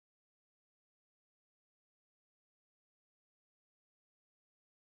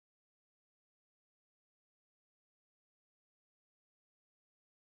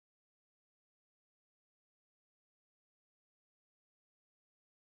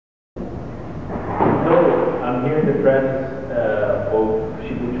I'm here in the presence of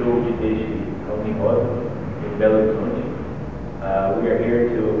Jugyou in Belo Horizonte. We are here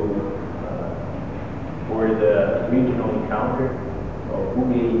for the regional encounter of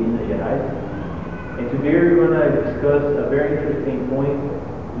Jugyou in Yari. And today we're going to discuss a very interesting point,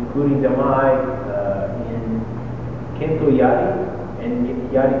 including the Mai in Kento Yari and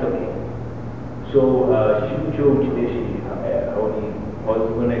Yari Token. So Jugyou was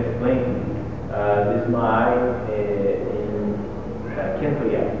going to explain this Mai in Kento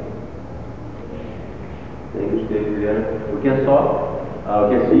Yari. Thank you, Julian. We can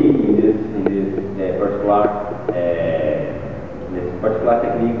see in this particular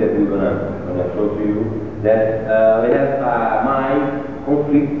technique that we're gonna show to you that we have Mai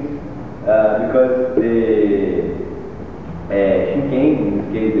conflicts because the Shinken, in this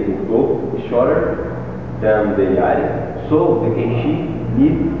case the Jugyou, is shorter than the Yari, so the Kenshi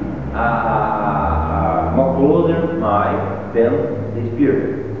needs a more closer Mai than the spear.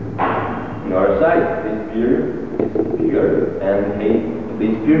 On our side, the spear is bigger, and the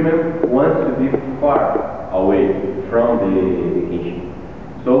spearman wants to be far away from the Kenshi.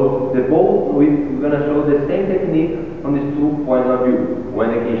 So the both we're going to show the same technique from these 2 points of view. When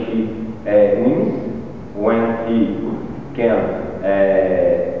the Kenshi wins, when he can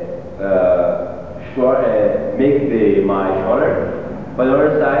make the Mai shorter. By the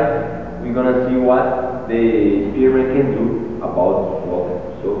other side, we're going to see what the spearman can do about water.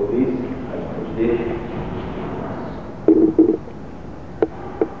 So please, the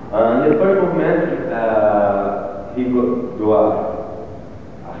first movement, he go do a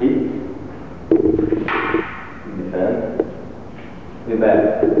hit, defend, the back,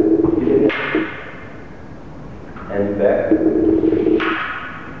 and back.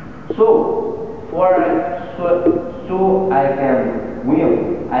 So I can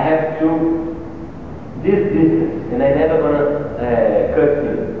win, I have to this distance, and I never gonna cut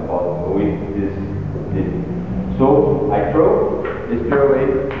him about with this distance. So I throw the spear away,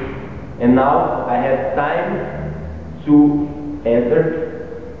 and now I have time to enter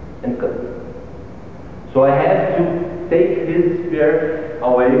and cut. So I have to take this spear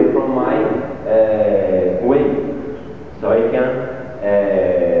away from my way, so I can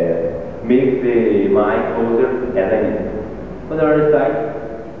make the Mai closer as I need. On the other side,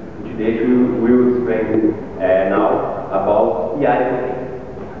 today we will explain now about Yari.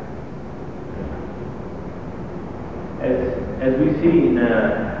 As we see in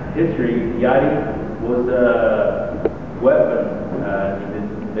history, Yari was a weapon. In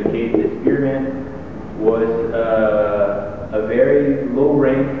the case of the spearman was a very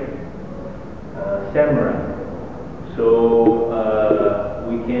low-rank samurai. So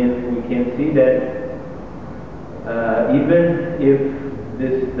we can see that even if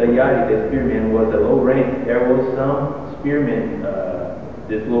the Yari, the spearman, was a low rank, there was some spearmen.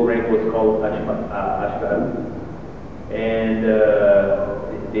 This low rank was called Ashgaru, and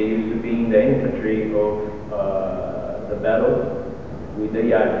they used to be in the infantry of the battle with the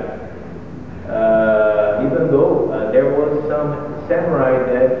Yari. Even though there was some samurai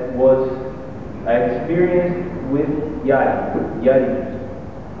that was experienced with Yari.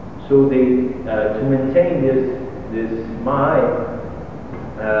 So they to maintain this Mai,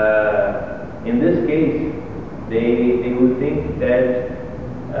 in this case, they would think that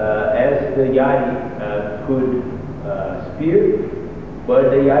as the Yari could spear, but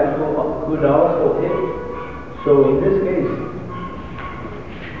the Yari could also hit. So in this case,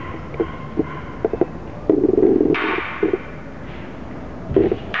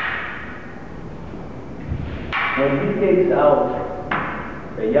 when he takes out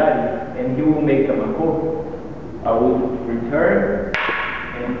the Yari and he will make a Mako, I would return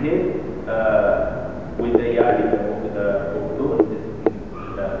and hit with the Yari, with the Ogawa, this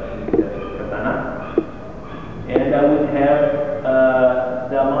katana, and I would have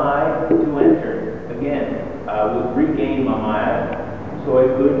the Mai to enter again. I would regain my Mai so I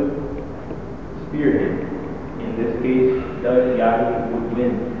could spear him. In this case, the Yari would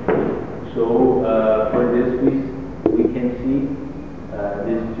win. So for this we can see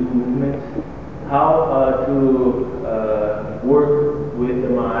these two movements, how to